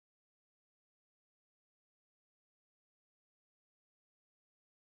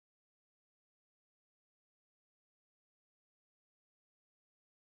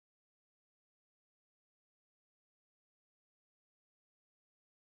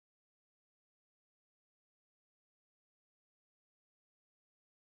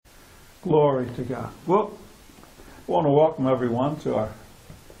Glory to God. Well, I want to welcome everyone to our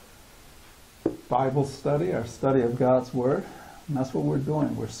Bible study, our study of God's Word. And that's what we're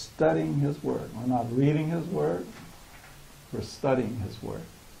doing. We're studying His Word. We're not reading His Word. We're studying His Word.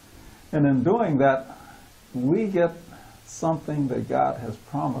 And in doing that, we get something that God has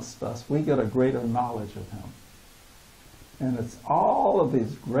promised us. We get a greater knowledge of Him. And it's all of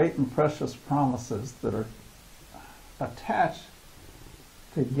these great and precious promises that are attached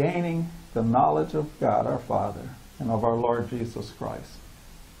to gaining the knowledge of God our Father and of our Lord Jesus Christ.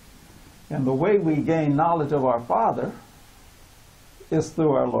 And the way we gain knowledge of our Father is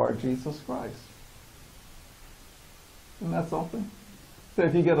through our Lord Jesus Christ. Isn't that something? So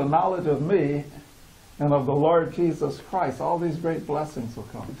if you get a knowledge of me and of the Lord Jesus Christ, all these great blessings will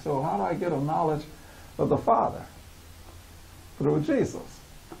come. So how do I get a knowledge of the Father? Through Jesus.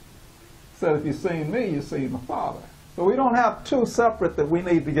 So if you've seen me, you've seen the Father. So we don't have two separate that we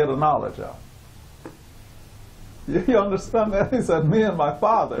need to get a knowledge of. You understand that? He said, me and my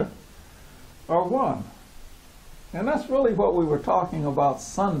Father are one. And that's really what we were talking about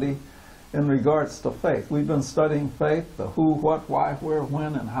Sunday in regards to faith. We've been studying faith, the who, what, why, where,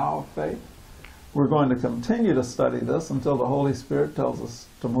 when, and how of faith. We're going to continue to study this until the Holy Spirit tells us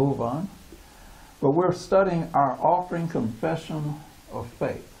to move on. But we're studying our offering confession of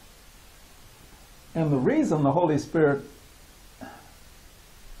faith. And the reason the Holy Spirit,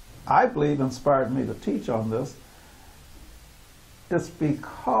 I believe, inspired me to teach on this is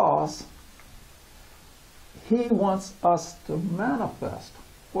because He wants us to manifest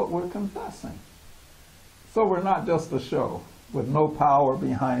what we're confessing. So we're not just a show with no power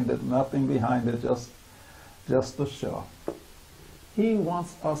behind it, nothing behind it, just a show. He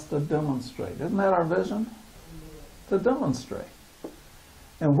wants us to demonstrate. Isn't that our vision? To demonstrate.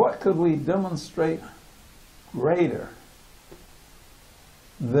 And what could we demonstrate greater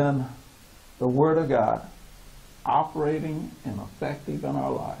than the Word of God operating and effective in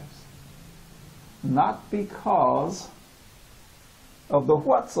our lives? Not because of the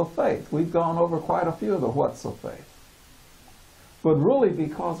what's of faith. We've gone over quite a few of the what's of faith. But really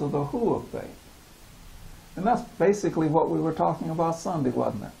because of the who of faith. And that's basically what we were talking about Sunday,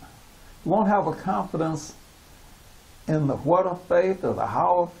 wasn't it? You won't have a confidence in the what of faith or the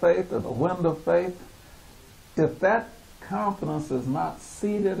how of faith or the when of faith if that confidence is not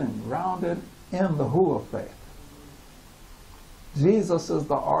seated and grounded in the who of faith. Jesus is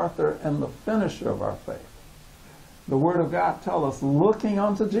the author and the finisher of our faith. The Word of God tells us looking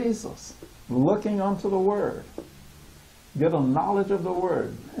unto Jesus, looking unto the Word. Get a knowledge of the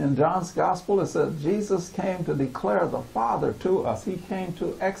Word. In John's Gospel it says Jesus came to declare the Father to us. He came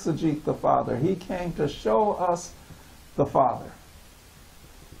to exegete the Father. He came to show us the Father.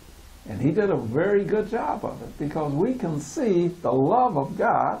 And He did a very good job of it because we can see the love of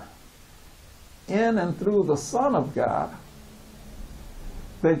God in and through the Son of God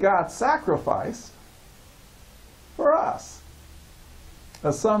that God sacrificed for us.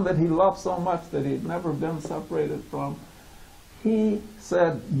 A Son that He loved so much that He'd never been separated from. He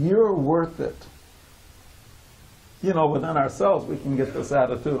said, you're worth it. You know, within ourselves we can get this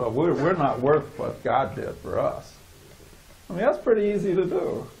attitude of we're not worth what God did for us. I mean, that's pretty easy to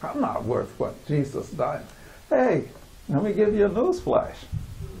do. I'm not worth what Jesus died. Hey, let me give you a news flash.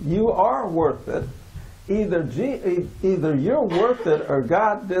 You are worth it. Either you're worth it or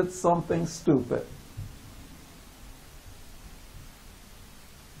God did something stupid.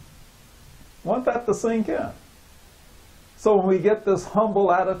 Want that to sink in. So when we get this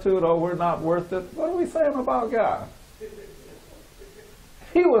humble attitude, oh, we're not worth it, what are we saying about God?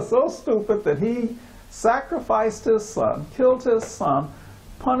 He was so stupid that He sacrificed His Son, killed His Son,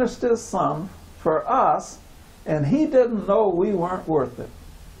 punished His Son for us, and He didn't know we weren't worth it.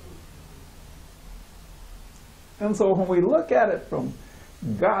 And so when we look at it from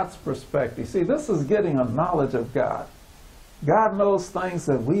God's perspective, see, this is getting a knowledge of God. God knows things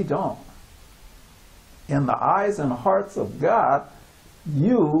that we don't. In the eyes and hearts of God,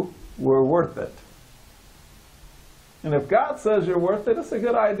 you were worth it. And if God says you're worth it, it's a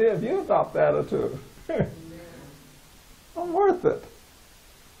good idea if you adopt the attitude. I'm worth it.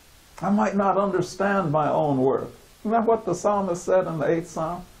 I might not understand my own worth. Isn't that what the psalmist said in the 8th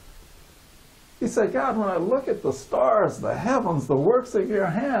Psalm? He said, God, when I look at the stars, the heavens, the works of your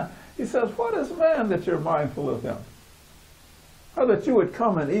hand, he says, what is man that you're mindful of him? Or that you would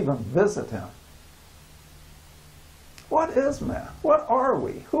come and even visit him? What is man? What are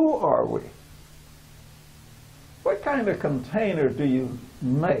we? Who are we? What kind of container do you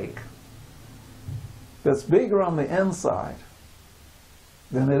make that's bigger on the inside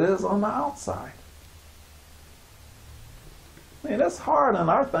than it is on the outside? I mean, it's hard in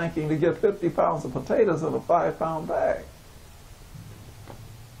our thinking to get 50 pounds of potatoes in a 5-pound bag.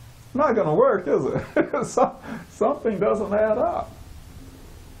 Not going to work, is it? Something doesn't add up.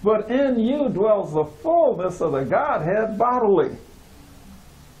 But in you dwells the fullness of the Godhead bodily.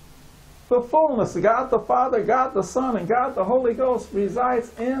 The fullness of God the Father, God the Son, and God the Holy Ghost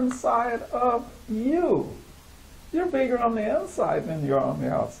resides inside of you. You're bigger on the inside than you are on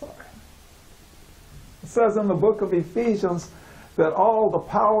the outside. It says in the book of Ephesians that all the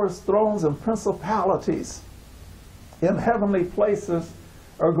powers, thrones, and principalities in heavenly places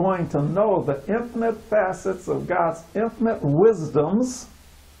are going to know the infinite facets of God's infinite wisdoms,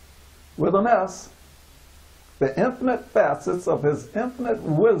 with an S. The infinite facets of His infinite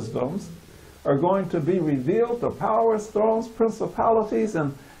wisdoms are going to be revealed to powers, thrones, principalities,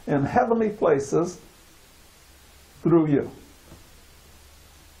 and in heavenly places through you.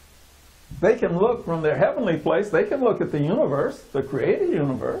 They can look from their heavenly place, they can look at the universe, the created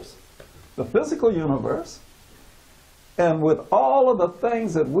universe, the physical universe, and with all of the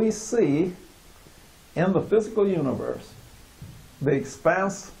things that we see in the physical universe, the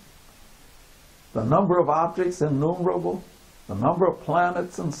expanse, the number of objects innumerable, the number of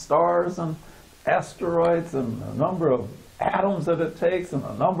planets and stars and asteroids, and the number of atoms that it takes, and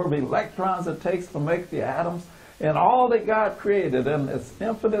the number of electrons it takes to make the atoms, and all that God created in its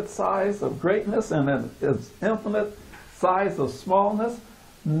infinite size of greatness and in its infinite size of smallness,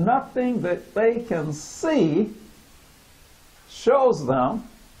 nothing that they can see shows them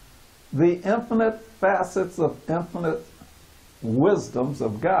the infinite facets of infinite wisdoms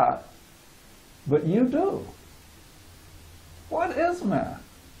of God. But you do. What is man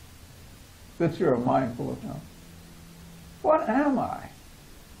that you're mindful of him? What am I?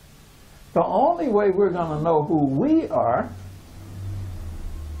 The only way we're going to know who we are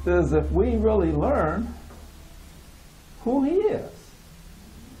is if we really learn who he is.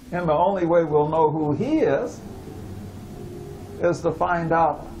 And the only way we'll know who he is to find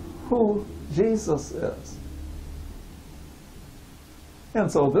out who Jesus is. And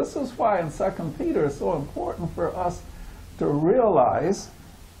so this is why in 2 Peter it's so important for us to realize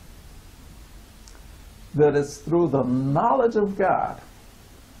that it's through the knowledge of God.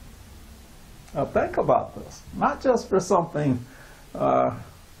 Now think about this. Not just for something, I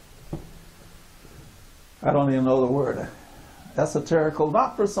don't even know the word, esoterical,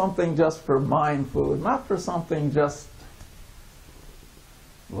 not for something just for mind food, not for something just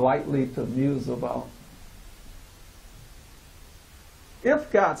lightly to muse about.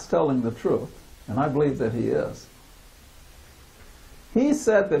 If God's telling the truth, and I believe that he is, he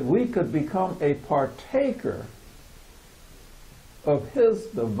said that we could become a partaker of his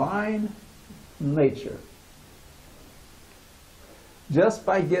divine nature just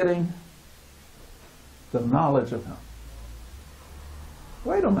by getting the knowledge of him.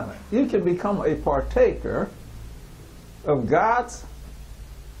 Wait a minute. You can become a partaker of God's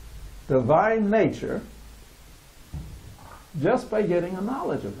divine nature just by getting a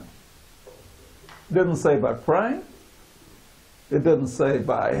knowledge of him. It didn't say by praying. It didn't say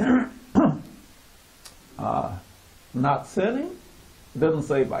by not sinning. It didn't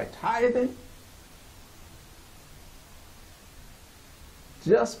say by tithing.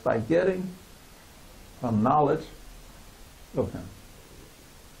 Just by getting a knowledge of him.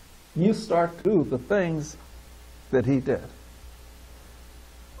 You start to do the things that he did.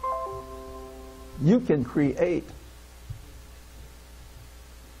 You can create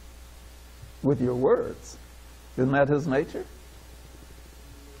with your words. Isn't that his nature?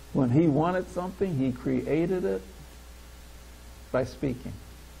 When he wanted something, he created it by speaking.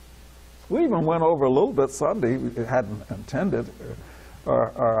 We even went over a little bit Sunday, we hadn't intended,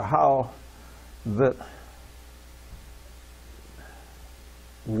 or how that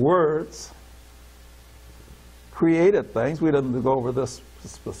words created things. We didn't go over this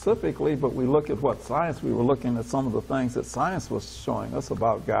specifically, but we look at what science, we were looking at some of the things that science was showing us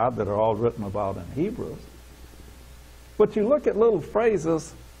about God that are all written about in Hebrews. But you look at little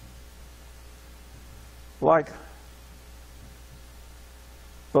phrases like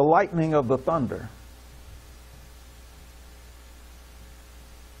the lightning of the thunder.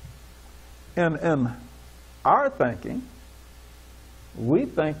 In our thinking, we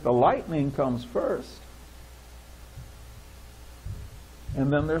think the lightning comes first,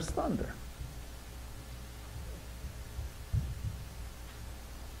 and then there's thunder.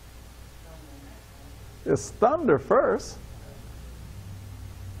 It's thunder first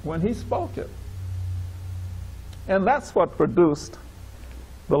when he spoke it. And that's what produced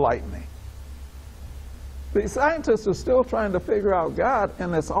the lightning. The scientists are still trying to figure out God,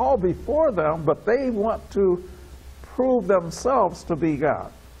 and it's all before them, but they want to prove themselves to be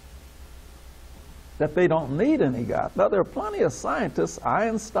God, that they don't need any God. Now, there are plenty of scientists,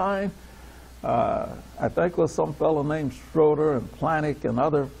 Einstein, I think was some fellow named Schroeder and Planck and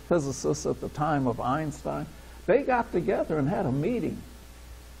other physicists at the time of Einstein. They got together and had a meeting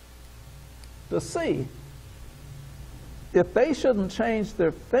to see if they shouldn't change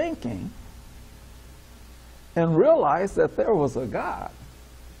their thinking and realize that there was a God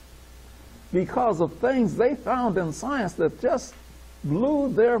because of things they found in science that just blew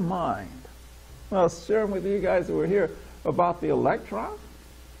their mind. I was sharing with you guys who were here about the electron.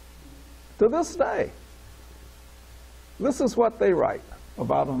 To this day, this is what they write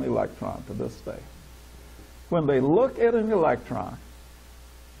about an electron to this day. When they look at an electron,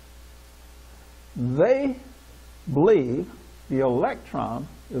 they believe the electron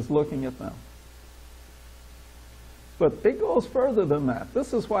is looking at them. But it goes further than that.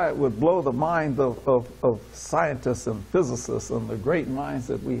 This is why it would blow the mind of scientists and physicists and the great minds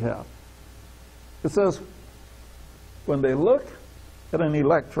that we have. It says, when they look at an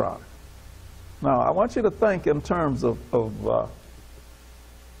electron, now I want you to think in terms of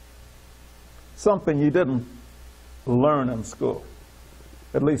something you didn't learn in school.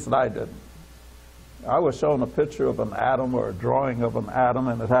 At least I didn't. I was shown a picture of an atom or a drawing of an atom,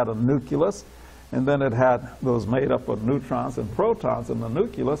 and it had a nucleus, and then it had those made up of neutrons and protons in the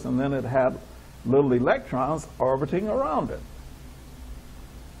nucleus, and then it had little electrons orbiting around it.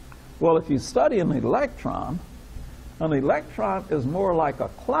 Well, if you study an electron is more like a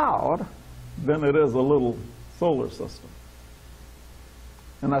cloud than it is a little solar system.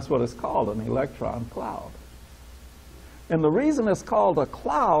 And that's what it's called, an electron cloud. And the reason it's called a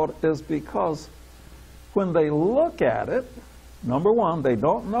cloud is because when they look at it, number one, they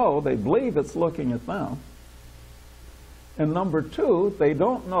don't know, they believe it's looking at them. And number two, they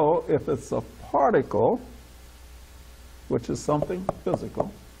don't know if it's a particle, which is something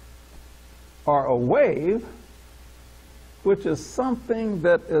physical, or a wave, which is something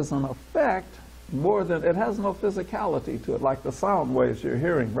that is an effect more than, it has no physicality to it, like the sound waves you're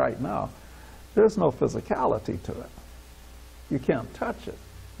hearing right now. There's no physicality to it. You can't touch it.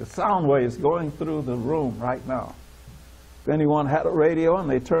 The sound waves going through the room right now. If anyone had a radio and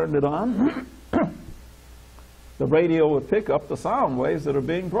they turned it on, the radio would pick up the sound waves that are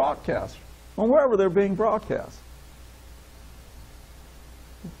being broadcast from wherever they're being broadcast.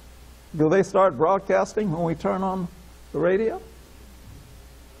 Do they start broadcasting when we turn on the radio?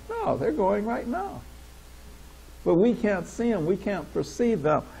 No, they're going right now. But we can't see them, we can't perceive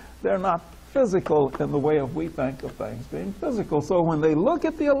them. They're not physical in the way of we think of things being physical. So when they look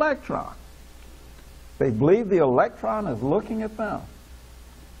at the electron, they believe the electron is looking at them.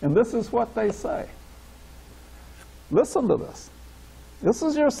 And this is what they say. Listen to this. This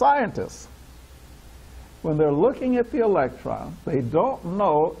is your scientists. When they're looking at the electron, they don't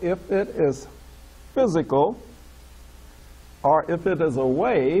know if it is physical, or if it is a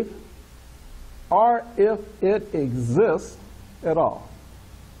wave, or if it exists at all.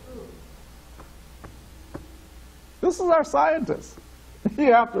 This is our scientists.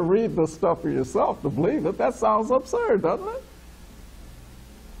 You have to read this stuff for yourself to believe it. That sounds absurd, doesn't it?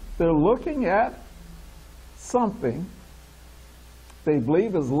 They're looking at something they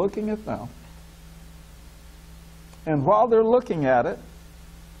believe is looking at them. And while they're looking at it,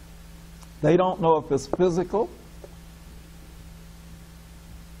 they don't know if it's physical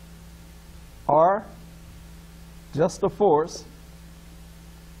or just a force,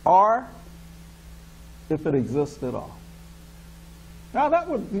 or if it exists at all. Now that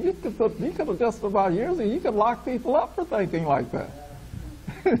would, you could have just about years ago, you could lock people up for thinking like that.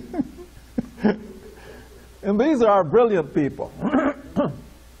 And these are brilliant people.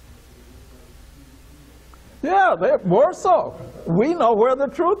 Yeah, they're more so. We know where the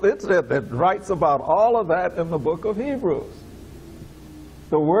truth is. It writes about all of that in the book of Hebrews.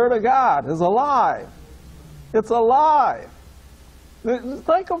 The Word of God is alive. It's alive.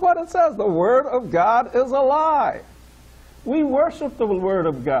 Think of what it says. The Word of God is alive. We worship the Word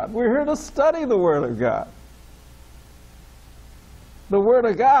of God. We're here to study the Word of God. The Word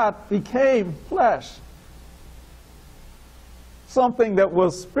of God became flesh. Something that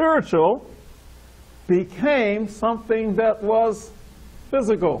was spiritual became something that was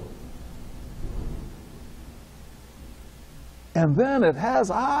physical. And then it has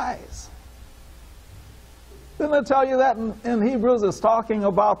eyes. Didn't I tell you that in Hebrews it's talking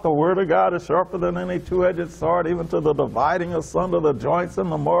about the Word of God is sharper than any two-edged sword, even to the dividing asunder the joints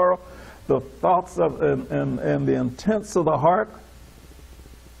and the marrow, the thoughts of and the intents of the heart.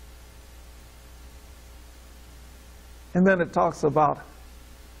 And then it talks about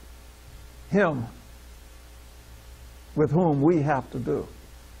Him with whom we have to do,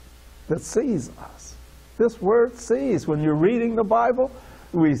 that sees us. This word sees. When you're reading the Bible,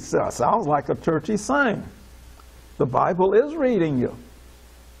 sounds like a churchy saying. The Bible is reading you.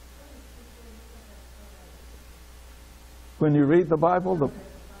 When you read the Bible,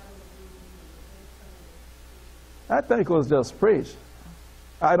 I think it was just preached.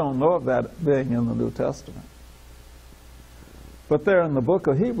 I don't know of that being in the New Testament. But there in the book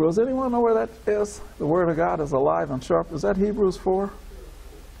of Hebrews, anyone know where that is? The Word of God is alive and sharp. Is that Hebrews 4?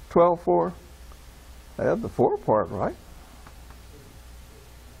 12:4? I had the 4 part right.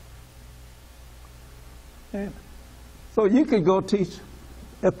 And so you could go teach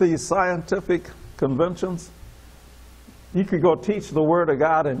at these scientific conventions. You could go teach the Word of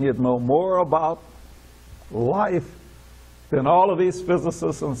God and you'd know more about life than all of these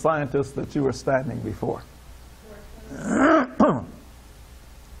physicists and scientists that you were standing before. As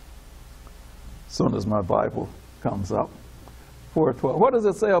soon as my Bible comes up. 4:12. What does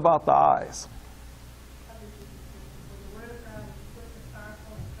it say about the eyes?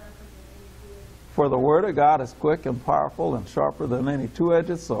 For the Word of God is quick and powerful and sharper than any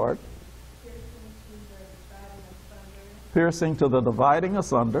two-edged sword, piercing to the dividing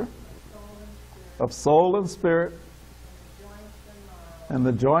asunder of soul and spirit, and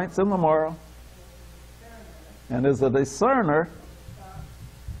the joints and the marrow, and is a discerner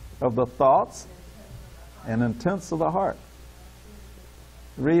of the thoughts and intents of the heart.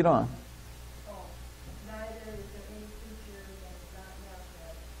 Read on.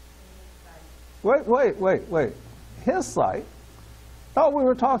 Wait. His sight? Thought we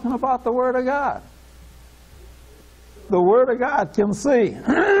were talking about the Word of God. The Word of God can see.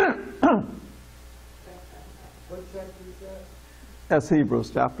 That's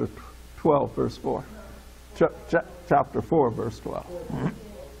Hebrews chapter 12, verse 4. Chapter 4, verse 12.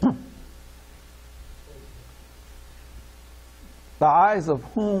 The eyes of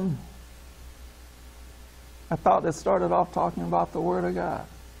whom? I thought it started off talking about the Word of God.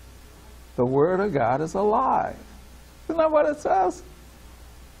 The Word of God is alive. Isn't that what it says?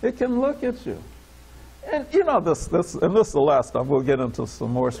 It can look at you. And you know, this is the last stuff. We'll get into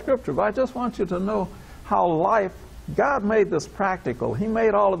some more scripture, but I just want you to know how life, God made this practical. He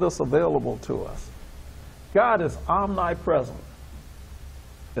made all of this available to us. God is omnipresent.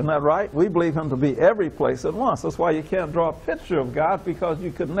 Isn't that right? We believe Him to be every place at once. That's why you can't draw a picture of God, because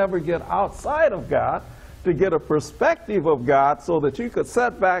you could never get outside of God to get a perspective of God so that you could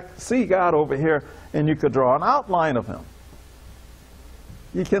sit back, see God over here, and you could draw an outline of Him.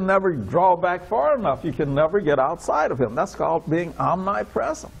 You can never draw back far enough. You can never get outside of Him. That's called being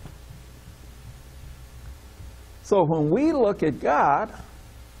omnipresent. So when we look at God,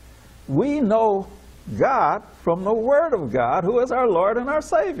 we know God from the Word of God, who is our Lord and our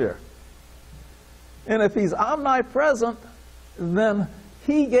Savior. And if He's omnipresent, then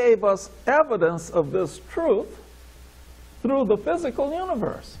He gave us evidence of this truth through the physical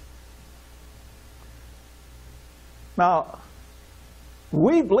universe. Now,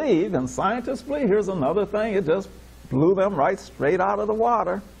 we believe, and scientists believe, here's another thing, it just blew them right straight out of the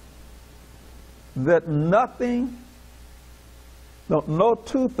water, that nothing, no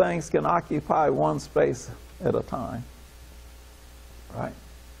two things can occupy one space at a time. Right?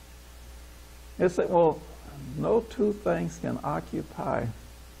 They say, well, no two things can occupy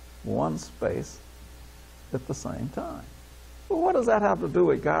one space at the same time. Well, what does that have to do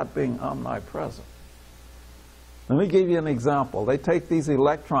with God being omnipresent? Let me give you an example. They take these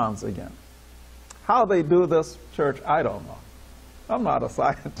electrons again. How they do this, church, I don't know. I'm not a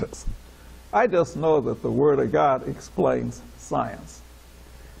scientist. I just know that the Word of God explains science.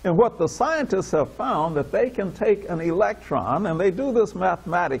 And what the scientists have found, that they can take an electron, and they do this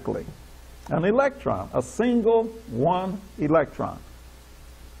mathematically. An electron, a single one electron.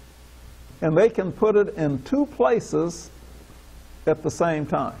 And they can put it in two places at the same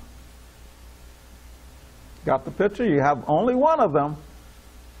time. Got the picture? You have only one of them,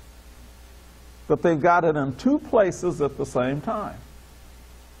 but they've got it in two places at the same time.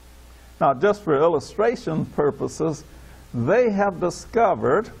 Now, just for illustration purposes, they have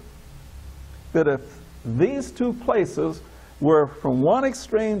discovered that if these two places were from one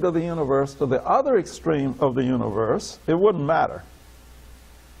extreme of the universe to the other extreme of the universe, it wouldn't matter.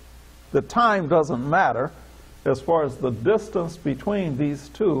 The time doesn't matter as far as the distance between these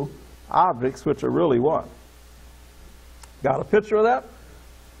two objects, which are really one. Got a picture of that?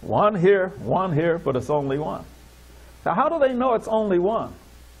 One here, but it's only one. Now, how do they know it's only one?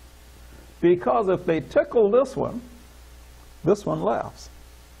 Because if they tickle this one laughs.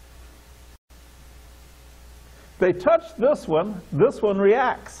 If they touch this one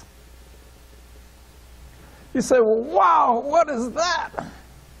reacts. You say, well, wow, what is that?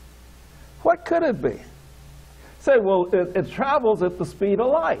 What could it be? Say, well, it travels at the speed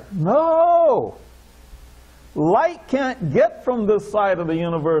of light. No! Light can't get from this side of the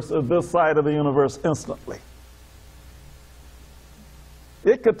universe to this side of the universe instantly.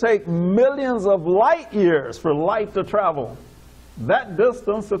 It could take millions of light years for light to travel that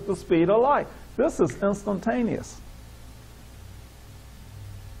distance at the speed of light. This is instantaneous.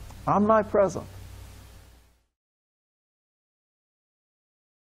 Omnipresent.